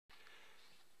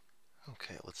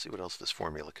Okay, let's see what else this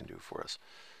formula can do for us.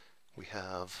 We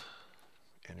have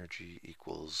energy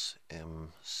equals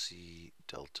mc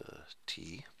delta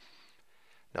T.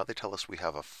 Now they tell us we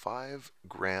have a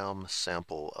 5-gram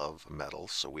sample of metal,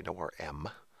 so we know our M,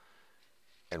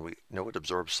 and we know it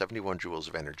absorbs 71 joules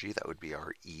of energy. That would be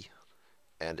our E,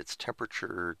 and its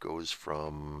temperature goes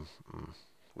from,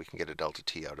 we can get a delta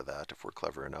T out of that if we're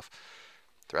clever enough.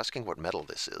 They're asking what metal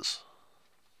this is.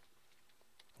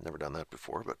 Never done that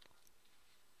before, but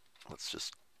let's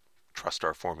just trust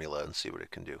our formula and see what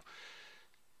it can do.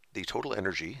 The total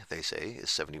energy, they say, is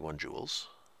 71 joules.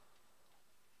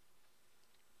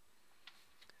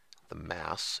 The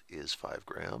mass is 5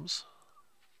 grams.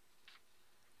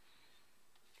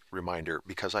 Reminder,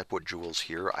 because I put joules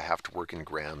here, I have to work in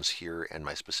grams here, and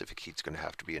my specific heat's going to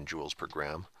have to be in joules per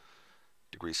gram,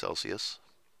 degrees Celsius.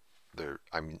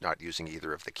 I'm not using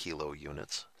either of the kilo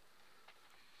units.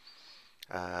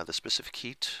 The specific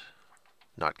heat,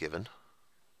 not given.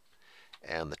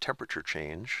 And the temperature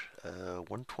change,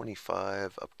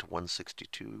 125 up to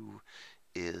 162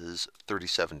 is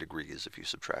 37 degrees if you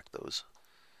subtract those.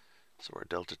 So our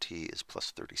delta T is plus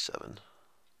 37.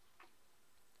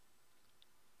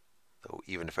 Though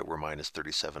even if it were minus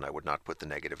 37, I would not put the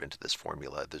negative into this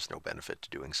formula. There's no benefit to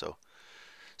doing so.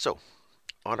 So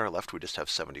on our left, we just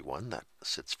have 71. That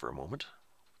sits for a moment.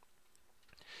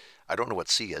 I don't know what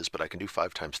C is, but I can do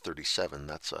 5 times 37.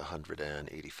 That's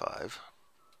 185.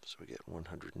 So we get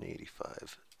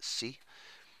 185 C.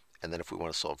 And then if we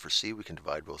want to solve for C, we can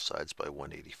divide both sides by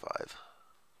 185.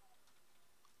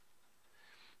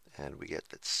 And we get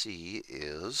that C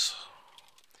is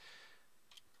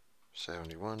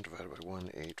 71 divided by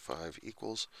 185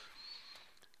 equals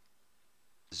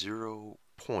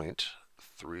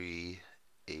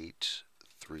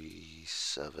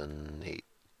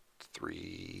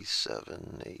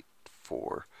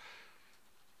 0.383783784.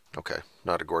 Okay,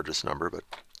 not a gorgeous number, but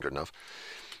good enough.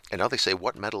 And now they say,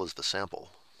 what metal is the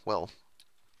sample? Well,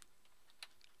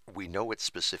 we know its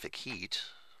specific heat.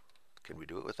 Can we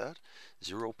do it with that?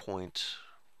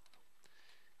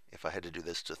 If I had to do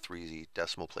this to 3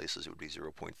 decimal places, it would be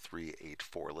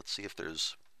 0.384. Let's see if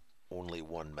there's only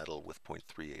one metal with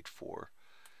 0.384.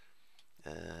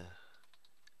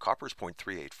 Copper's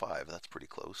 0.385. That's pretty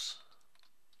close.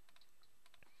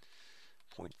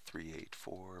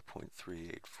 0.384,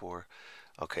 0.384.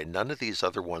 Okay, none of these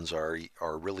other ones are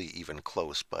really even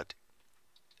close, but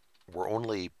we're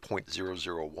only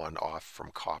 0.001 off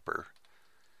from copper.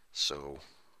 So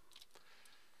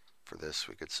for this,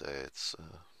 we could say it's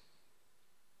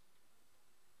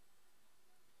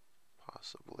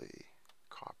possibly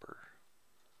copper.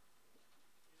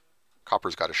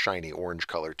 Copper's got a shiny orange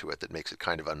color to it that makes it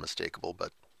kind of unmistakable,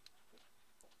 but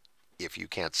if you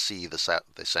can't see the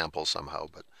sample somehow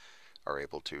but are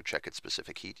able to check its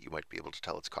specific heat, you might be able to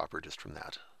tell it's copper just from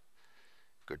that.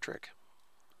 Good trick.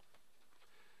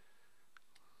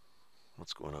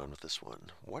 What's going on with this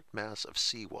one? What mass of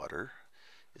seawater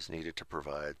is needed to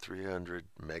provide 300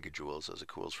 megajoules as it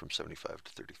cools from 75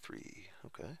 to 33?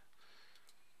 Okay.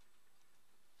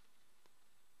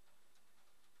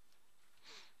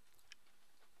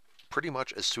 Pretty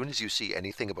much as soon as you see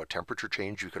anything about temperature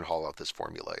change, you can haul out this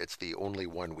formula. It's the only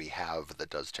one we have that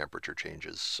does temperature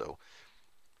changes, so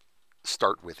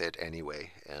start with it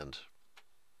anyway and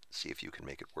see if you can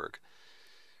make it work.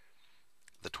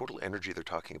 The total energy they're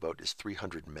talking about is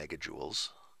 300 megajoules,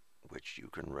 which you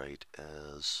can write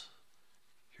as,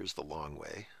 here's the long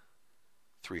way,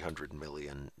 300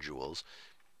 million joules.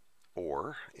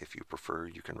 Or, if you prefer,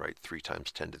 you can write 3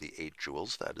 times 10 to the 8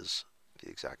 joules. That is the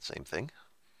exact same thing.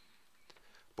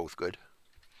 Both good.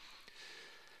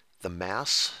 The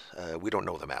mass, we don't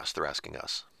know the mass. They're asking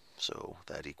us. So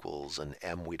that equals an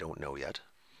M we don't know yet.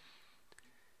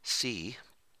 C,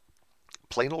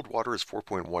 plain old water is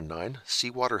 4.19.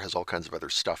 Seawater has all kinds of other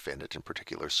stuff in it, in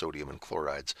particular sodium and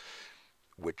chlorides,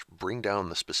 which bring down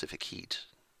the specific heat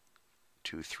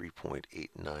to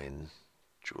 3.89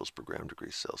 joules per gram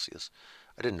degrees Celsius.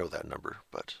 I didn't know that number,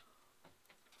 but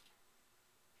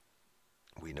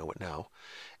we know it now.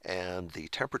 And the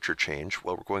temperature change,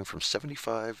 well, we're going from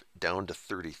 75 down to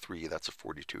 33. That's a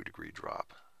 42 degree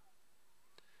drop.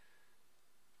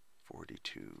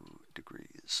 42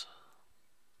 degrees.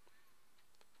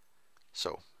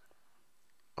 So,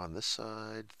 on this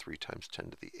side, 3 times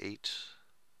 10 to the 8.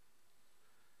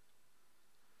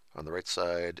 On the right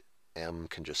side, M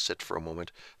can just sit for a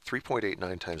moment.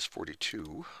 3.89 times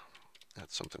 42.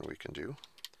 That's something we can do.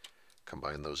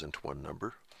 Combine those into one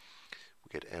number. We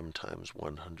get M times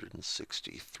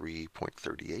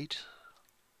 163.38.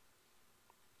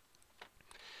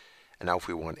 And now if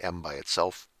we want M by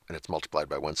itself, and it's multiplied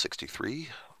by 163,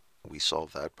 we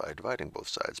solve that by dividing both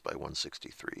sides by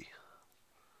 163.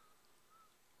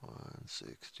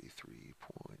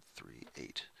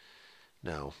 163.38.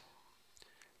 Now,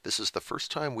 this is the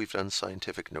first time we've done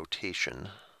scientific notation,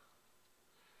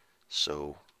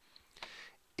 so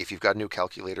if you've got a new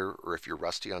calculator or if you're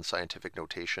rusty on scientific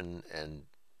notation and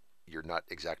you're not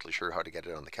exactly sure how to get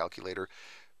it on the calculator,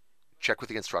 check with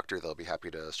the instructor. They'll be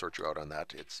happy to sort you out on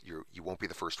that. You won't be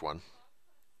the first one.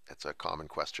 It's a common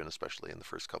question, especially in the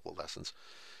first couple of lessons.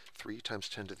 3 times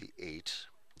 10 to the 8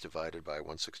 divided by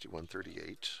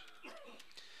 161.38.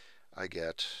 I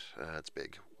get, it's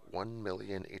big,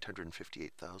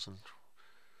 1,858,000.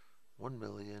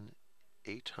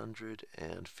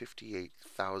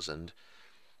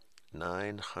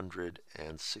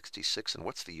 1,858,966. And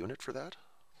what's the unit for that?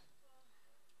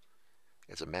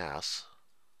 It's a mass.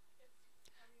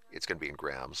 It's going to be in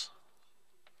grams.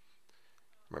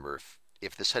 Remember,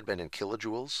 if this had been in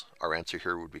kilojoules, our answer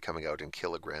here would be coming out in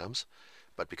kilograms.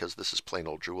 But because this is plain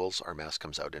old joules, our mass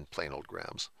comes out in plain old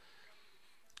grams.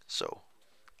 So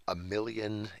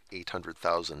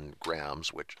 1,800,000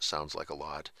 grams, which sounds like a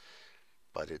lot,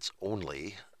 but it's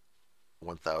only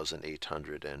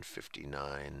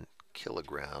 1,859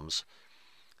 kilograms.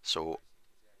 So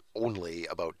only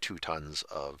about 2 tons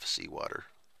of seawater.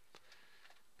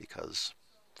 Because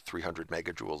 300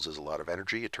 megajoules is a lot of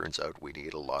energy. It turns out we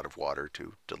need a lot of water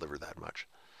to deliver that much.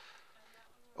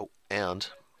 Oh, and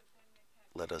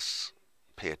let us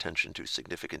pay attention to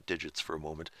significant digits for a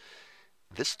moment.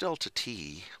 This delta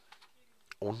T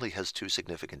only has 2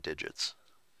 significant digits.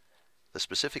 The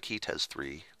specific heat has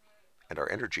 3, and our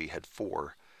energy had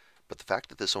 4, but the fact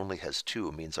that this only has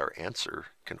 2 means our answer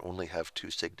can only have 2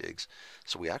 sigdigs,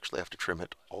 so we actually have to trim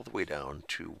it all the way down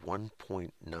to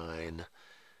 1.9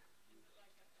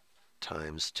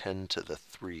 times 10 to the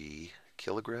 3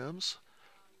 kilograms,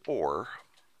 or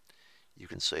you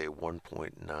can say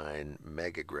 1.9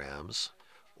 megagrams,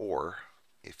 or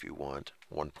if you want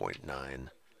 1.9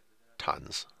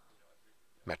 tons,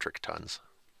 metric tons.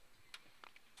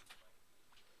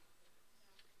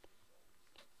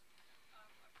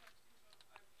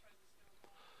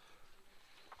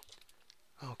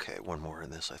 Okay, one more in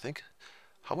this, I think.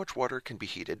 How much water can be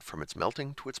heated from its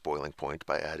melting to its boiling point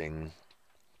by adding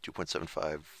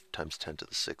 2.75 times 10 to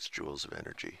the 6 joules of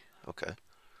energy? Okay.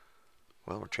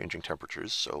 Well, we're changing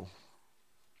temperatures, so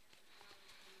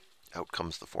out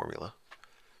comes the formula.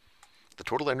 The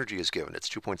total energy is given. It's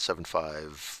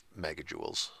 2.75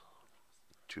 megajoules.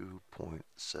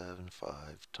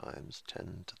 2.75 times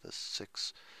 10 to the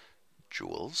 6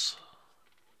 joules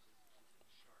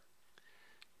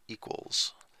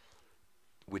equals,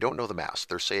 we don't know the mass.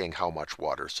 They're saying how much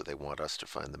water, so they want us to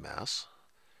find the mass.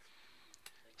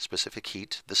 Specific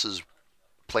heat, this is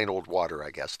plain old water,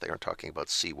 I guess. They aren't talking about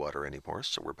seawater anymore,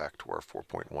 so we're back to our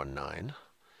 4.19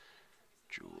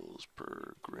 joules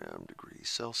per gram degree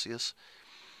Celsius.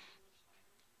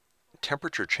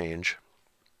 Temperature change,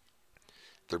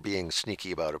 they're being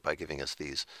sneaky about it by giving us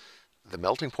these. The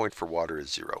melting point for water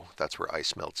is 0. That's where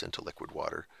ice melts into liquid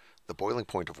water. The boiling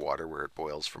point of water, where it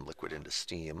boils from liquid into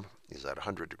steam, is at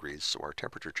 100 degrees, so our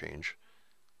temperature change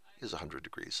is 100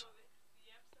 degrees.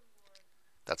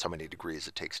 That's how many degrees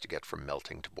it takes to get from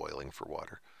melting to boiling for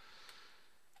water.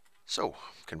 So,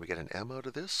 can we get an M out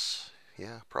of this?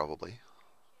 Yeah, probably.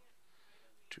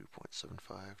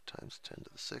 2.75 times 10 to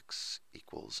the 6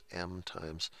 equals M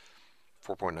times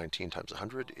 4.19 times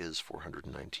 100 is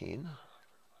 419.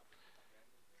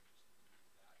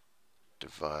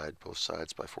 Divide both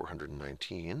sides by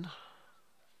 419.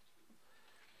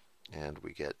 And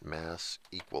we get mass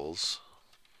equals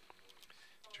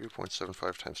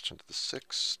 2.75 times 10 to the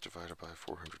 6 divided by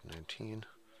 419.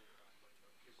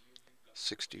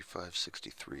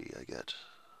 6563 I get.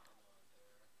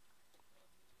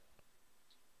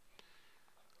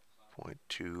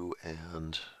 0.2,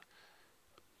 and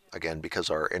again, because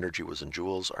our energy was in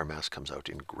joules, our mass comes out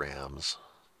in grams.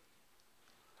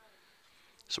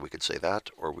 So we could say that,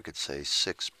 or we could say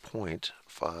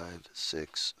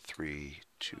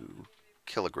 6.5632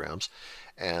 kilograms.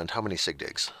 And how many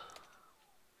sigdigs?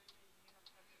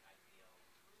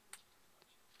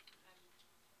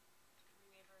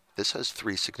 This has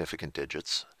 3 significant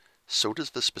digits. So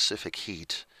does the specific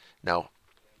heat. Now,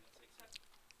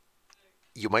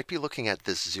 you might be looking at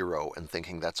this 0 and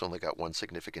thinking that's only got 1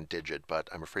 significant digit, but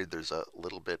I'm afraid there's a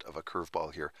little bit of a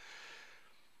curveball here.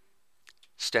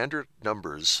 Standard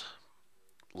numbers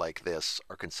like this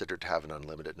are considered to have an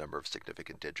unlimited number of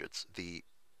significant digits. The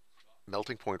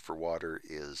melting point for water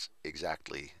is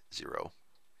exactly 0.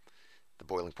 The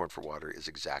boiling point for water is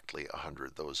exactly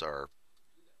 100. Those are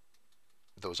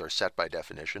Those are set by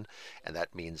definition, and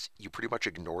that means you pretty much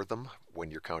ignore them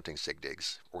when you're counting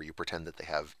sigdigs, or you pretend that they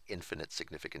have infinite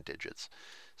significant digits.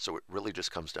 So it really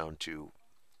just comes down to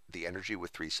the energy with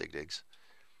 3 sigdigs,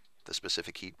 the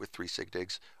specific heat with 3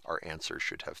 sigdigs. Our answer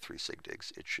should have 3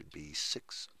 sigdigs. It should be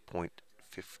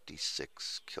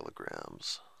 6.56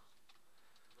 kilograms.